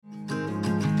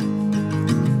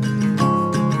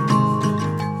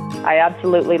I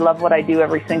absolutely love what I do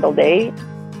every single day.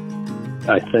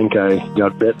 I think I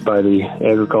got bit by the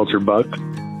agriculture bug.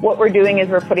 What we're doing is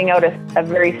we're putting out a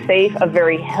very safe, a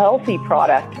very healthy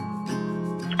product.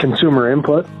 Consumer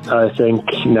input, I think,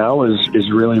 now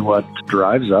is really what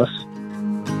drives us.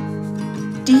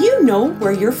 Do you know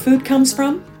where your food comes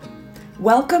from?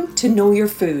 Welcome to Know Your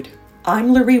Food.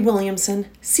 I'm Larry Williamson,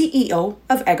 CEO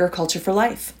of Agriculture for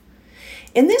Life.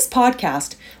 In this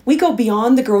podcast, we go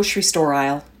beyond the grocery store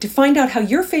aisle to find out how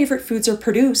your favorite foods are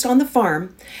produced on the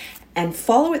farm and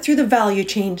follow it through the value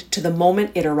chain to the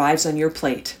moment it arrives on your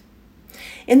plate.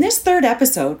 In this third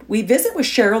episode, we visit with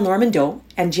Cheryl Normando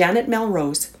and Janet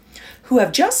Melrose, who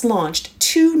have just launched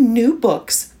 2 new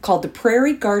books called The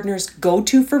Prairie Gardener's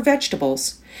Go-To for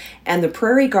Vegetables and The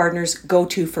Prairie Gardener's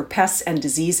Go-To for Pests and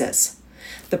Diseases.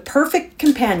 The perfect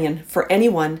companion for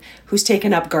anyone who's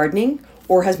taken up gardening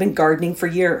or has been gardening for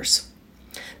years.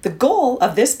 The goal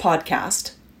of this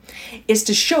podcast is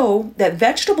to show that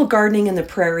vegetable gardening in the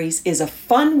prairies is a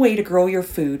fun way to grow your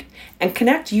food and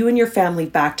connect you and your family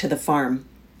back to the farm.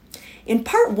 In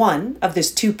part 1 of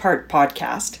this 2-part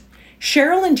podcast,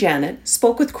 Cheryl and Janet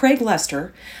spoke with Craig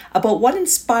Lester about what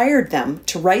inspired them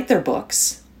to write their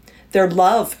books, their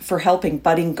love for helping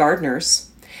budding gardeners,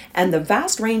 and the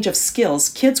vast range of skills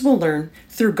kids will learn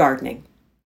through gardening.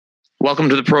 Welcome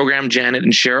to the program, Janet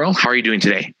and Cheryl. How are you doing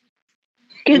today?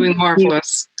 Good. Doing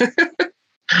marvelous.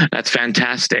 That's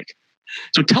fantastic.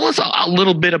 So tell us a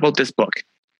little bit about this book.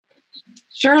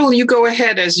 Cheryl, you go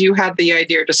ahead as you had the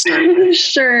idea to start.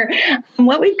 Sure.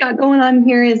 What we've got going on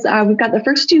here is we've got the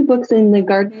first 2 books in the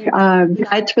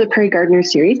Guides for the Prairie Gardener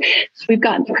series. So we've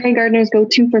got the Prairie Gardener's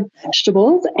Go-To for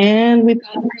Vegetables, and we've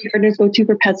got the Prairie Gardener's Go-To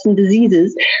for Pests and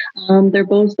Diseases. They're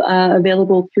both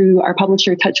available through our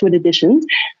publisher, Touchwood Editions.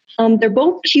 They're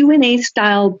both Q&A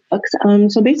style books.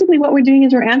 So basically what we're doing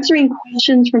is we're answering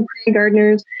questions from prairie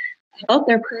gardeners about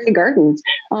their prairie gardens.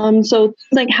 So things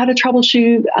like how to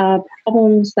troubleshoot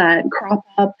problems that crop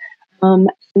up, and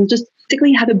just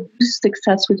basically how to boost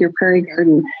success with your prairie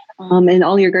garden and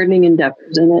all your gardening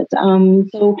endeavors in it.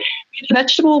 So the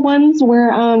vegetable ones,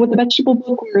 with the vegetable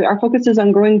book, our focus is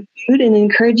on growing food and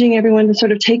encouraging everyone to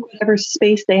sort of take whatever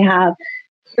space they have,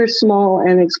 big or small,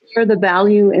 and explore the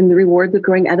value and the rewards of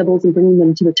growing edibles and bringing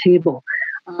them to the table.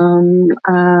 We're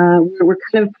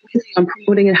kind of focusing on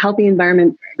promoting a healthy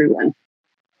environment for everyone.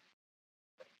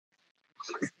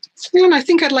 Yeah, and I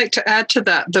think I'd like to add to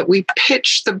that we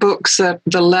pitch the books at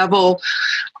the level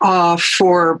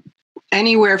for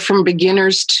anywhere from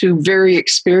beginners to very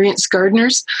experienced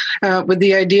gardeners, with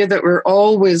the idea that we're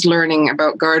always learning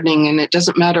about gardening, and it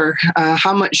doesn't matter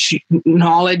how much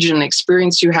knowledge and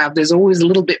experience you have, there's always a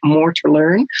little bit more to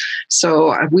learn.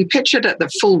 So we pitch it at the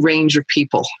full range of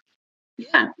people.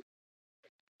 Yeah.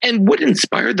 And what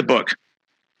inspired the book?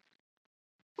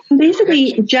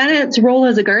 Basically, Janet's role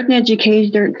as a garden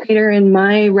educator and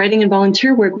my writing and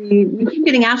volunteer work, we keep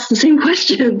getting asked the same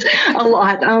questions a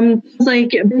lot. It's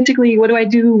like, basically, what do I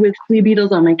do with flea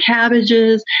beetles on my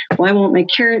cabbages? Why won't my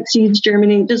carrot seeds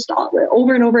germinate? Just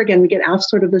over and over again, we get asked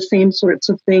sort of the same sorts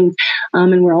of things,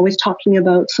 and we're always talking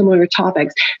about similar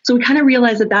topics. So we kind of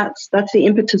realized that that's the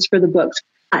impetus for the books.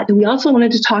 We also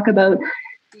wanted to talk about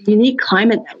the unique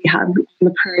climate that we have in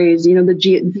the prairies, the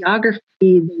geography,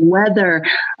 the weather,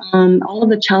 all of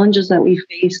the challenges that we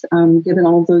face, given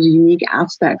all of those unique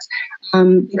aspects,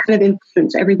 kind of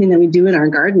influence everything that we do in our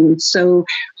gardens. So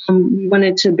we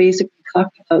wanted to basically talk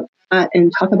about that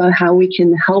and talk about how we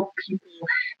can help people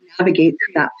navigate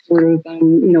through that sort of,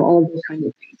 all of those kinds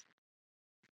of things.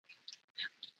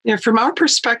 Yeah, from my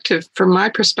perspective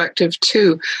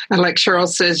too, and like Cheryl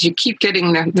says, you keep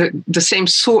getting the same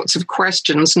sorts of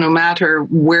questions no matter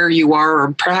where you are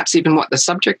or perhaps even what the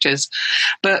subject is.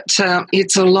 But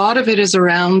it's a lot of it is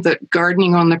around that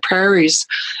gardening on the prairies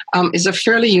is a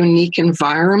fairly unique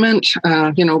environment,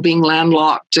 being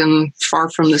landlocked and far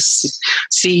from the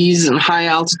seas and high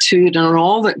altitude and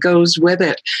all that goes with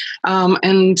it.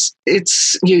 And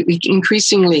it's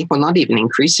increasingly, well, not even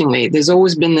increasingly, there's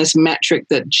always been this metric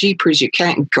that jeepers, you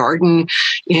can't garden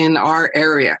in our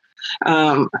area.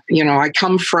 I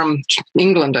come from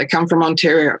England, I come from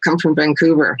Ontario, I come from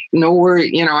Vancouver. Nowhere,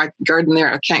 I garden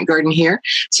there, I can't garden here.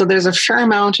 So there's a fair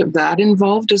amount of that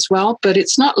involved as well, but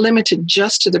it's not limited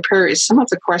just to the prairies. Some of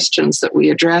the questions that we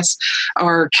address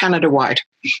are Canada-wide.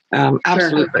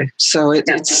 Absolutely. Sure. So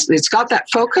it's got that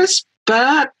focus,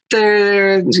 but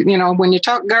when you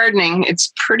talk gardening,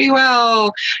 it's pretty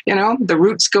well, the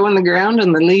roots go in the ground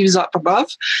and the leaves up above.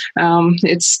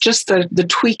 It's just the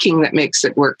tweaking that makes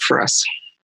it work for us.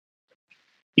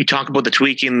 You talk about the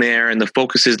tweaking there and the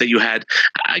focuses that you had.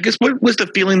 I guess what was the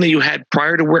feeling that you had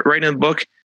prior to writing the book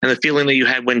and the feeling that you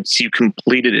had once you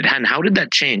completed it? And how did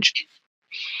that change?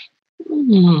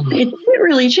 It didn't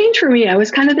really change for me. I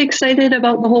was kind of excited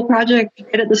about the whole project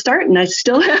right at the start, and I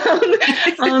still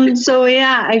am. So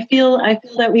yeah, I feel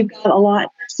that we've got a lot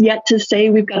yet to say.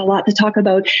 We've got a lot to talk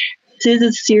about. This is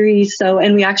a series,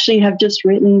 and we actually have just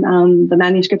written the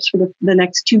manuscripts for the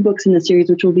next 2 books in the series,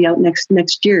 which will be out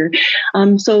next year.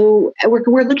 So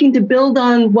we're looking to build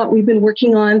on what we've been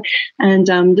working on, and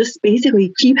just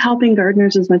basically keep helping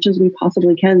gardeners as much as we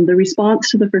possibly can. The response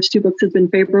to the first 2 books has been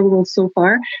favorable so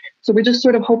far, so we're just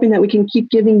sort of hoping that we can keep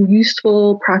giving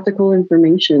useful, practical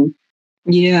information.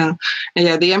 Yeah.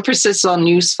 The emphasis on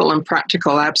useful and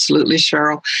practical, absolutely,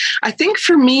 Cheryl. I think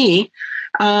for me,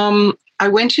 I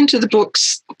went into the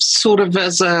books sort of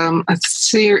as a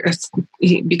series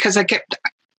because I kept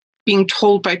being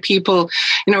told by people,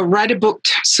 write a book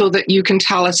so that you can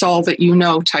tell us all that you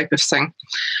know, type of thing.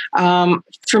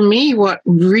 For me, what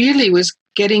really was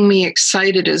getting me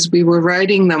excited as we were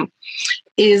writing them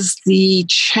is the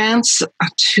chance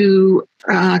to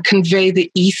convey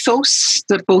the ethos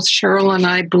that both Cheryl and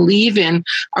I believe in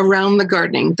around the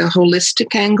gardening, the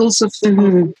holistic angles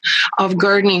of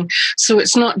gardening. So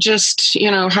it's not just,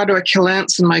 how do I kill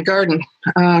ants in my garden?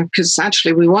 Because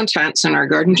actually we want ants in our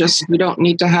garden, just we don't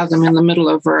need to have them in the middle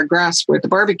of our grass where the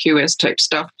barbecue is type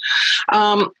stuff.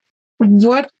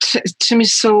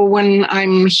 So when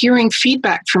I'm hearing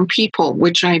feedback from people,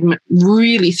 which I'm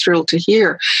really thrilled to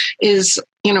hear, is,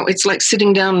 it's like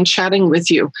sitting down and chatting with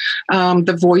you.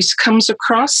 The voice comes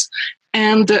across,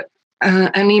 and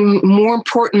even more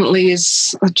importantly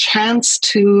is a chance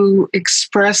to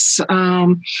express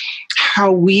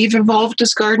how we've evolved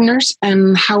as gardeners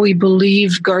and how we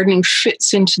believe gardening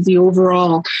fits into the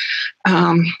overall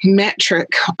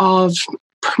metric of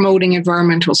promoting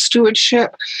environmental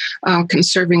stewardship,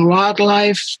 conserving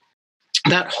wildlife,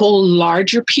 that whole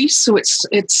larger piece. So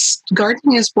it's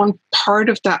gardening is one part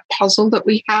of that puzzle that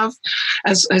we have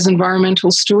as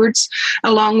environmental stewards,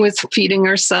 along with feeding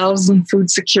ourselves and food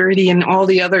security and all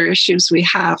the other issues we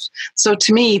have. So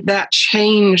to me, that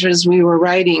change as we were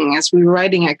writing,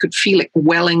 I could feel it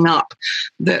welling up,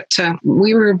 that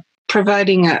we were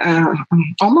providing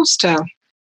almost I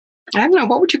don't know,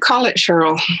 what would you call it,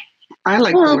 Cheryl? I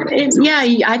like. Well,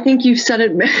 I think you've said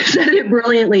it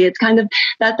brilliantly. It's kind of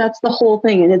that's the whole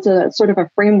thing, and it's a sort of a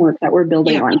framework that we're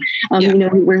building on.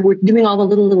 We're doing all the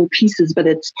little pieces, but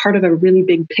it's part of a really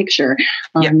big picture.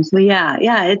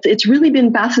 It's really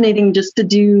been fascinating just to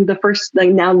do the first,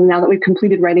 now that we've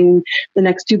completed writing the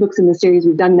next 2 books in the series.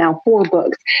 We've done now 4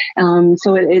 books.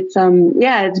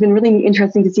 It's been really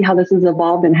interesting to see how this has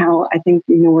evolved and how I think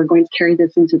we're going to carry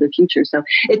this into the future. So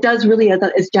it does really,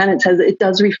 as Janet says, it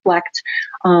does reflect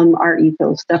our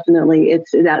ethos. Definitely,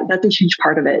 that's a huge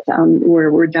part of it.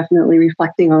 We're definitely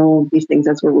reflecting on all of these things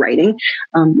as we're writing.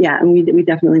 And we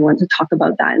definitely want to talk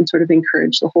about that and sort of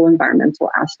encourage the whole environmental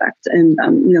aspect and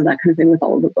that kind of thing with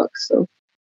all of the books. So.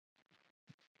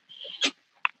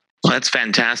 Well, that's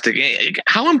fantastic.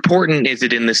 How important is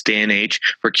it in this day and age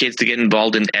for kids to get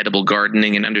involved in edible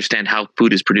gardening and understand how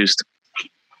food is produced?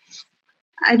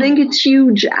 I think it's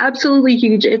huge, absolutely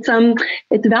huge. It's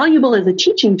valuable as a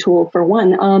teaching tool for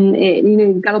one.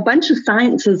 You've got a bunch of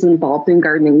sciences involved in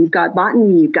gardening. You've got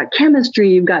botany, you've got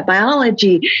chemistry, you've got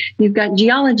biology, you've got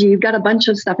geology, you've got a bunch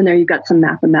of stuff in there. You've got some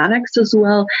mathematics as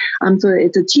well. So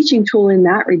it's a teaching tool in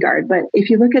that regard. But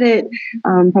if you look at it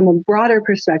from a broader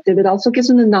perspective, it also gives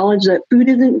them the knowledge that food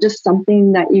isn't just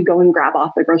something that you go and grab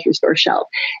off the grocery store shelf.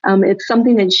 It's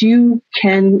something that you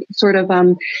can sort of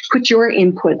put your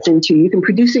inputs into. You can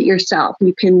produce it yourself.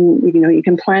 You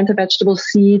can plant a vegetable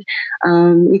seed.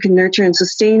 You can nurture and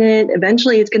sustain it.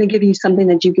 Eventually, it's going to give you something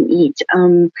that you can eat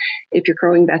if you're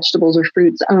growing vegetables or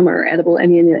fruits or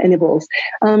edibles.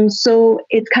 So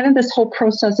it's kind of this whole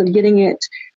process of getting it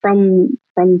from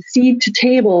seed to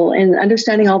table and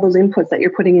understanding all those inputs that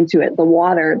you're putting into it, the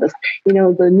water,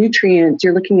 the nutrients,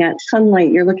 you're looking at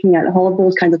sunlight, you're looking at all of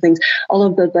those kinds of things, all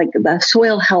of the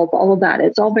soil health, all of that.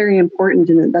 It's all very important.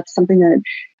 And that's something that,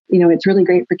 it's really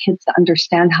great for kids to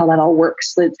understand how that all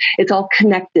works. It's all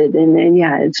connected, and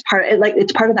it's part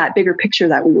of that bigger picture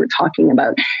that we were talking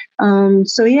about.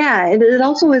 It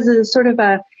also is a sort of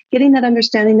getting that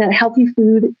understanding that healthy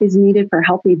food is needed for a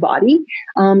healthy body.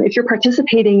 If you're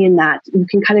participating in that, you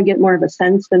can kind of get more of a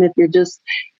sense than if you're just,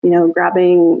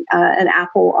 grabbing an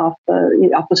apple off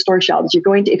the store shelves.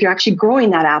 If you're actually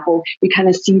growing that apple, you kind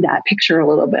of see that picture a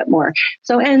little bit more.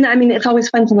 So, and I mean, it's always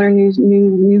fun to learn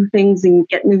new things and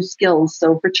get new skills.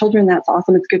 So for children, that's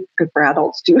awesome. It's good for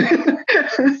adults too.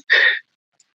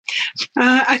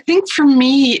 I think for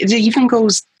me, it even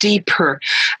goes deeper.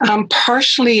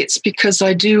 Partially, it's because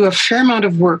I do a fair amount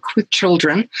of work with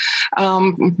children,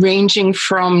 ranging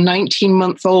from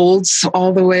 19-month-olds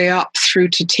all the way up through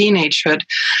to teenagehood.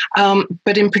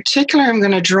 But in particular, I'm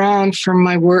going to draw on from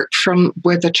my work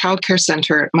with the childcare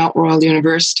center at Mount Royal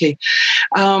University.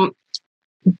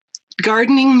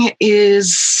 Gardening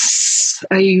is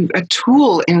a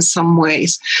tool in some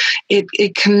ways.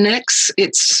 It connects.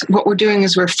 It's what we're doing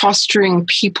is we're fostering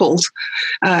people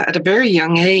at a very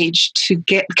young age to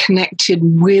get connected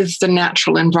with the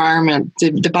natural environment,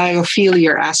 the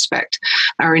biophilia aspect,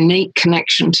 our innate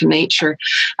connection to nature.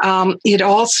 It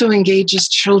also engages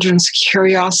children's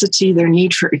curiosity, their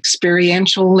need for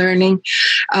experiential learning.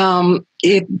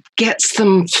 It gets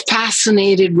them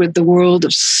fascinated with the world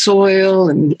of soil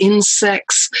and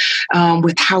insects,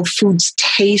 with how foods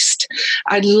taste.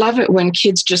 I love it when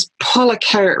kids just pull a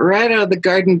carrot right out of the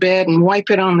garden bed and wipe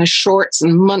it on their shorts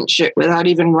and munch it without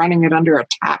even running it under a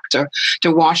tap to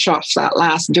wash off that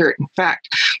last dirt. In fact,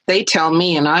 they tell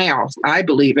me, and I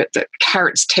believe it, that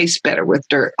carrots taste better with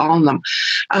dirt on them.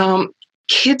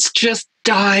 Kids just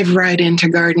dive right into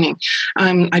gardening.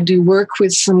 I do work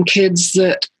with some kids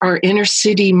that are inner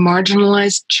city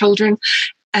marginalized children,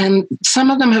 and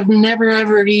some of them have never,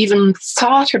 ever even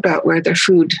thought about where their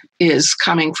food is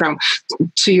coming from,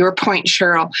 to your point,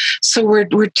 Cheryl. So we're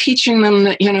teaching them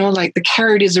that, like the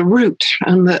carrot is a root,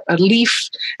 and a leaf,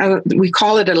 we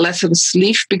call it a lessons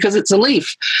leaf because it's a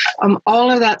leaf. All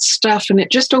of that stuff, and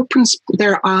it just opens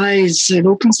their eyes. It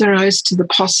opens their eyes to the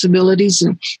possibilities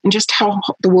and just how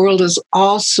the world is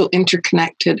also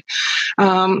interconnected.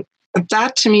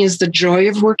 That to me is the joy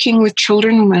of working with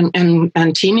children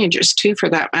and teenagers too, for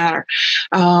that matter,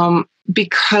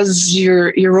 because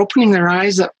you're opening their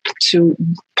eyes up to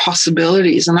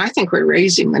possibilities. And I think we're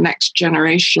raising the next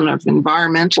generation of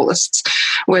environmentalists,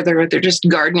 whether they're just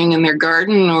gardening in their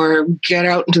garden or get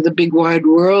out into the big wide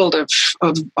world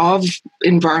of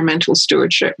environmental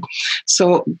stewardship.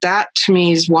 So that to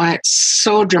me is why it's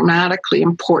so dramatically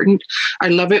important. I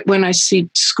love it when I see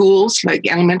schools, like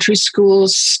elementary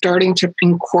schools, starting to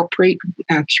incorporate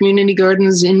community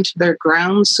gardens into their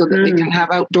grounds so that they can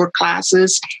have outdoor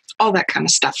classes, all that kind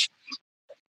of stuff.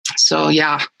 So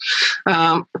yeah,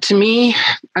 to me,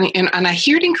 and I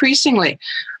hear it increasingly,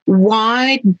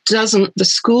 why doesn't the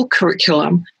school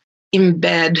curriculum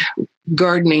embed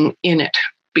gardening in it?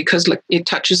 Because it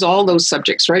touches all those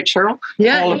subjects, right, Cheryl?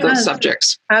 Yeah, all of those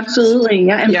subjects. Absolutely,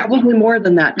 yeah, and probably more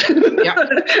than that.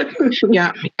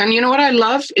 Yeah. And you know what I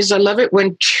love it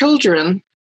when children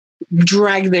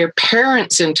drag their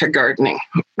parents into gardening.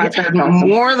 I've had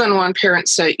more than one parent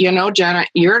say, Janet,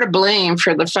 you're to blame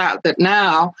for the fact that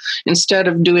now, instead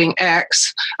of doing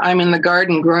X, I'm in the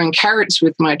garden growing carrots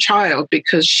with my child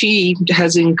because he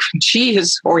has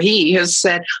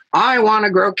said, I want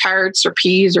to grow carrots or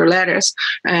peas or lettuce.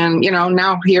 And,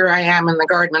 now here I am in the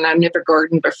garden and I've never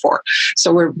gardened before.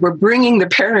 So we're bringing the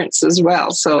parents as well.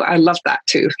 So I love that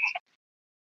too.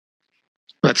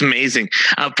 That's amazing.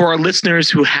 For our listeners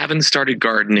who haven't started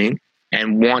gardening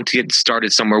and want to get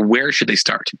started somewhere, where should they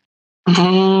start?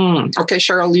 Okay,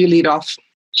 Cheryl, you lead off.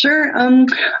 Sure.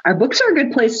 Our books are a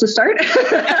good place to start.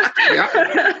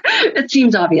 It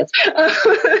seems obvious.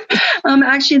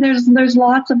 Actually, there's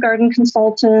lots of garden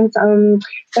consultants.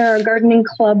 There are gardening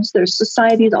clubs. There's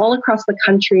societies all across the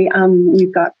country.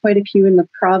 We've got quite a few in the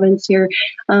province here.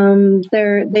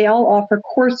 They all offer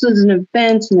courses and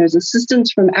events, and there's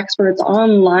assistance from experts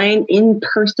online, in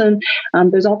person.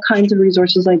 There's all kinds of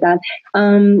resources like that.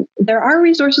 There are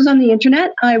resources on the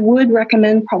internet. I would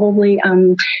recommend probably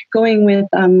going with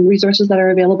resources that are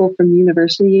available from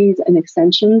universities and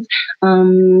extensions,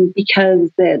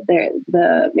 because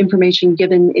the information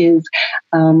given is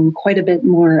quite a bit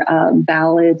more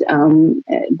valid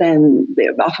than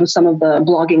off of some of the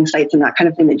blogging sites and that kind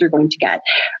of thing that you're going to get.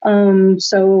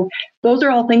 So those are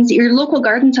all things. Your local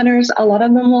garden centers, a lot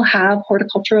of them will have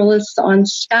horticulturalists on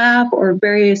staff or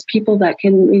various people that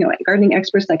can, gardening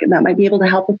experts that might be able to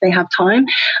help if they have time.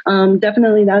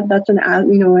 Definitely that's an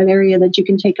area that you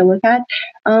can take a look at.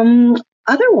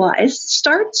 Otherwise,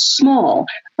 start small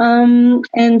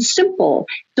and simple.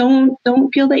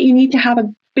 Don't feel that you need to have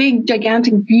a big,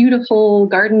 gigantic, beautiful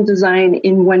garden design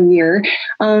in 1 year.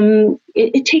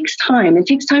 It takes time. It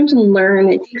takes time to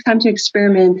learn. It takes time to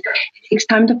experiment. It takes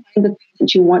time to find the things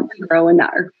that you want to grow and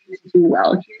that are going to do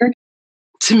well here.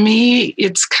 To me,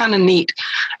 it's kind of neat.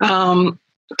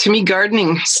 to me,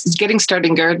 gardening, getting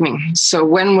started gardening. So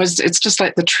it's just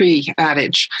like the tree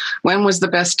adage. When was the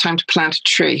best time to plant a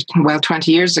tree? Well,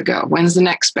 20 years ago. When's the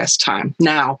next best time?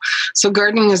 Now. So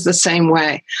gardening is the same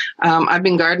way. I've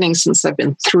been gardening since I've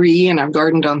been 3, and I've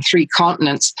gardened on 3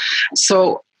 continents.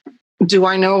 So do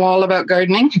I know all about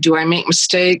gardening? Do I make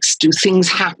mistakes? Do things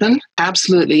happen?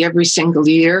 Absolutely, every single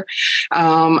year.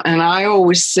 And I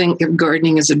always think of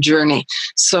gardening as a journey.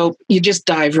 So you just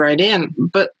dive right in.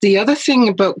 But the other thing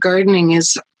about gardening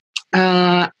is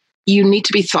you need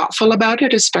to be thoughtful about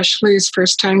it, especially as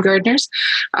first-time gardeners,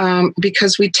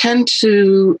 because we tend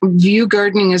to view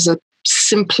gardening as a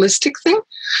simplistic thing,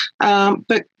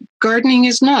 but gardening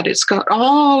is not. It's got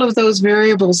all of those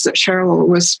variables that Cheryl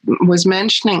was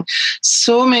mentioning,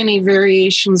 so many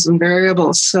variations and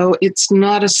variables. So it's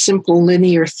not a simple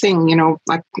linear thing. You know,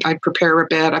 I prepare a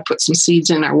bed, I put some seeds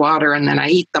in, I water, and then I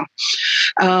eat them.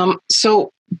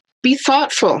 So be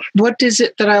thoughtful. What is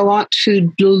it that I want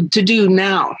to do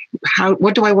now?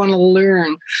 What do I want to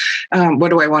learn? What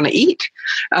do I want to eat?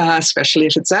 Especially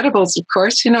if it's edibles, of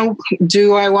course. You know,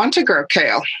 do I want to grow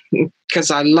kale because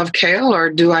I love kale,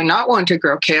 or do I not want to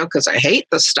grow kale because I hate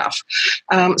the stuff?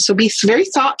 So be very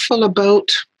thoughtful about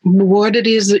what it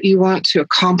is that you want to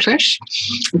accomplish.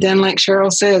 Then, like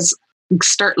Cheryl says,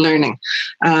 start learning.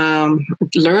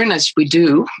 Learn as we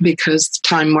do, because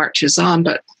time marches on,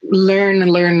 but learn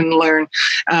and learn and learn.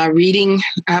 Reading,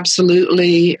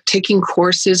 absolutely. Taking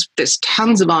courses. There's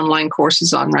tons of online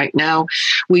courses on right now.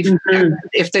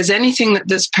 If there's anything that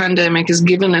this pandemic has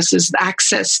given us, is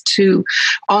access to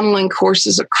online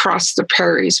courses across the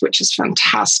prairies, which is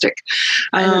fantastic.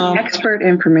 Expert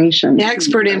information.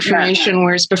 Expert information,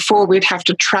 whereas before we'd have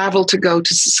to travel to go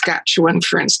to Saskatchewan,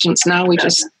 for instance. Now we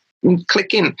just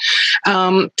click in.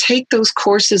 Take those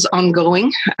courses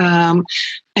ongoing.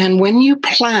 And when you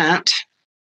plant,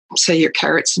 say your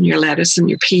carrots and your lettuce and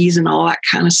your peas and all that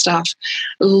kind of stuff,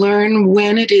 learn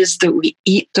when it is that we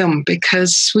eat them,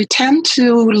 because we tend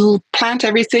to plant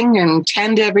everything and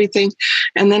tend everything,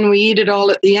 and then we eat it all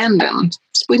at the end, and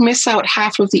we miss out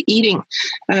half of the eating.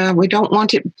 We don't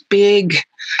want it big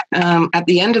at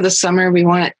the end of the summer. We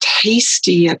want it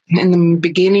tasty in the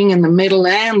beginning and the middle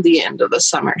and the end of the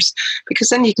summers, because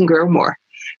then you can grow more.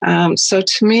 So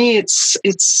to me,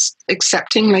 it's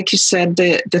accepting, like you said,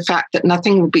 the fact that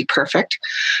nothing will be perfect,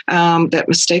 that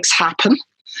mistakes happen.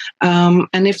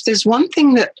 And if there's one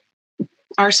thing that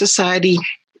our society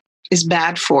is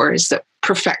bad for, is that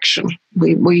perfection.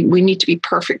 We need to be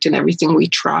perfect in everything we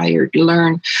try or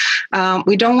learn.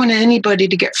 We don't want anybody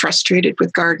to get frustrated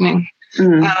with gardening.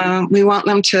 Mm-hmm. We want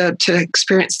them to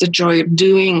experience the joy of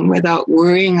doing without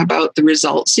worrying about the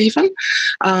results even.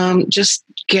 Just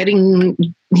getting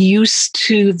used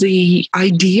to the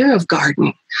idea of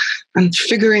gardening and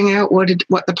figuring out what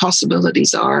the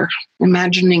possibilities are,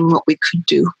 imagining what we could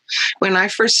do. When I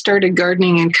first started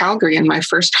gardening in Calgary, in my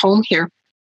first home here,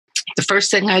 the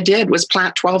first thing I did was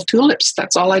plant 12 tulips.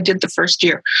 That's all I did the first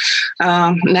year.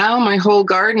 Now my whole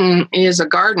garden is a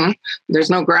garden. There's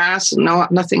no grass and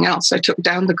nothing else. I took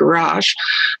down the garage.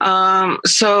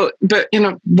 But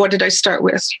what did I start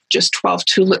with? Just 12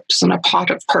 tulips and a pot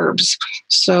of herbs.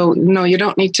 So no, you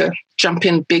don't need to jump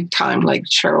in big time, like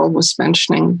Cheryl was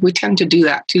mentioning. We tend to do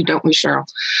that too, don't we, Cheryl?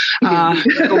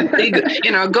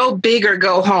 Go big or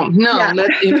go home. No,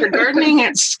 if you're gardening,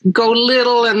 it's go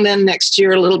little and then next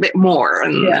year a little bit more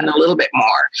and a little bit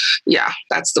more. Yeah,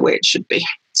 that's the way it should be.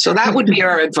 So that would be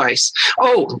our advice.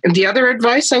 Oh, and the other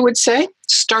advice I would say,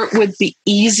 start with the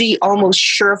easy, almost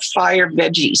surefire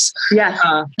veggies.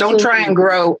 Yeah. Don't try and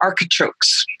grow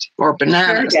artichokes or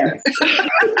bananas.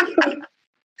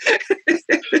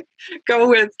 Go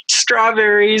with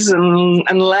strawberries and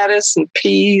lettuce and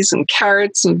peas and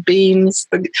carrots and beans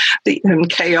and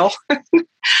kale.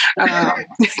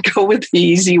 Go with the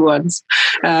easy ones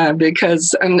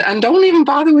because don't even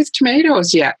bother with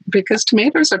tomatoes yet, because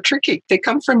tomatoes are tricky. They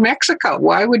come from Mexico.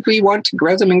 Why would we want to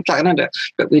grow them in Canada?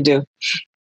 But we do.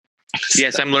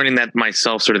 Yes, I'm learning that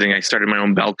myself, sort of thing. I started my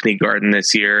own balcony garden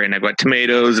this year, and I've got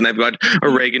tomatoes, and I've got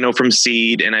oregano from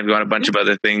seed, and I've got a bunch of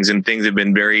other things, and things have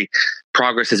been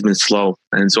progress has been slow.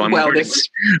 And so I'm learning.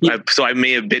 So I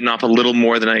may have bitten off a little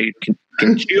more than I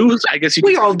can choose. I guess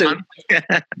we all do.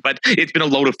 But it's been a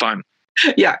load of fun.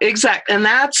 Yeah, exactly. And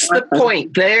that's the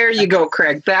point. There you go,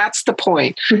 Craig. That's the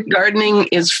point. Gardening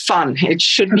is fun. It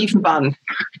should be fun.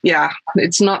 Yeah,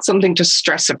 it's not something to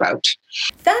stress about.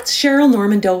 That's Cheryl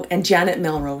Normando and Janet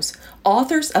Melrose,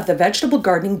 authors of the vegetable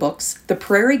gardening books, The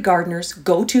Prairie Gardener's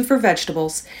Go-To for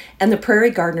Vegetables and The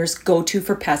Prairie Gardener's Go-To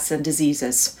for Pests and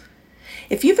Diseases.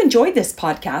 If you've enjoyed this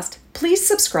podcast, please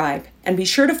subscribe and be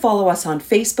sure to follow us on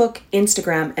Facebook,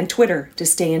 Instagram, and Twitter to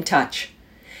stay in touch.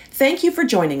 Thank you for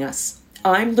joining us.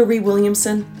 I'm Laurie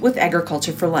Williamson with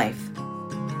Agriculture for Life.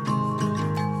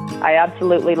 I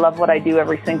absolutely love what I do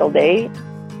every single day.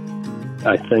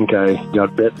 I think I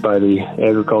got bit by the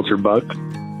agriculture bug.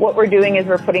 What we're doing is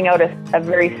we're putting out a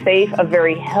very safe, a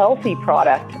very healthy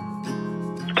product.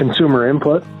 Consumer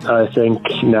input, I think,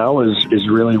 now is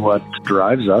really what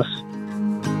drives us.